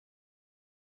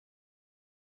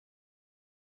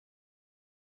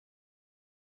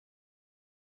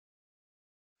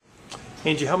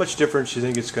Angie, how much difference do you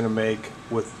think it's going to make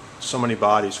with so many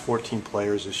bodies, 14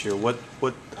 players this year?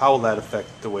 How will that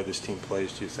affect the way this team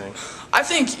plays, do you think? I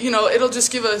think, it'll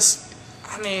just give us,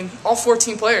 all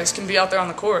 14 players can be out there on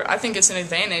the court. I think it's an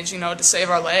advantage, to save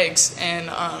our legs and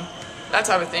that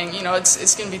type of thing.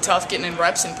 It's going to be tough getting in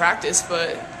reps in practice,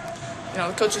 but,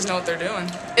 the coaches know what they're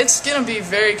doing. It's going to be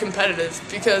very competitive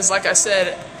because, like I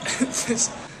said,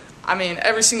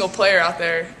 every single player out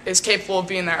there is capable of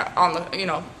being there on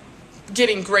the,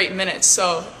 getting great minutes.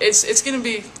 So it's gonna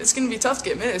be tough to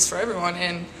get minutes for everyone.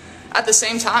 And at the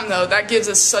same time, though, that gives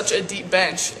us such a deep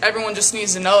bench. Everyone just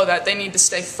needs to know that they need to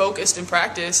stay focused in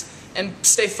practice and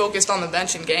stay focused on the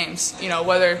bench in games.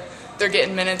 Whether they're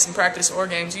getting minutes in practice or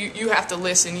games, you have to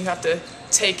listen, you have to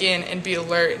take in and be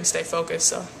alert and stay focused.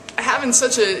 So having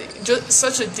such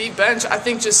a deep bench, I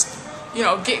think just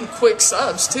getting quick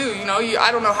subs too.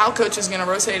 I don't know how coach is gonna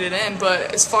rotate it in,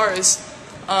 but as far as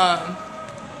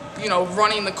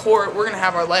running the court, we're going to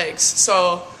have our legs.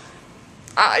 So,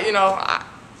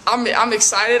 I'm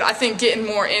excited. I think getting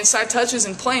more inside touches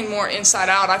and playing more inside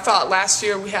out. I thought last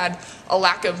year we had a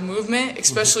lack of movement,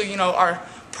 especially, our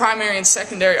primary and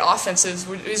secondary offenses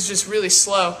is just really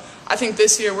slow. I think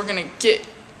this year we're going to get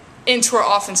into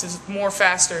our offenses more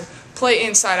faster, play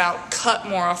inside out, cut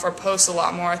more off our posts a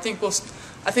lot more. I think we'll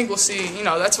see,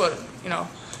 that's what,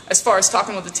 as far as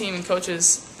talking with the team and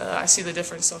coaches, I see the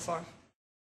difference so far.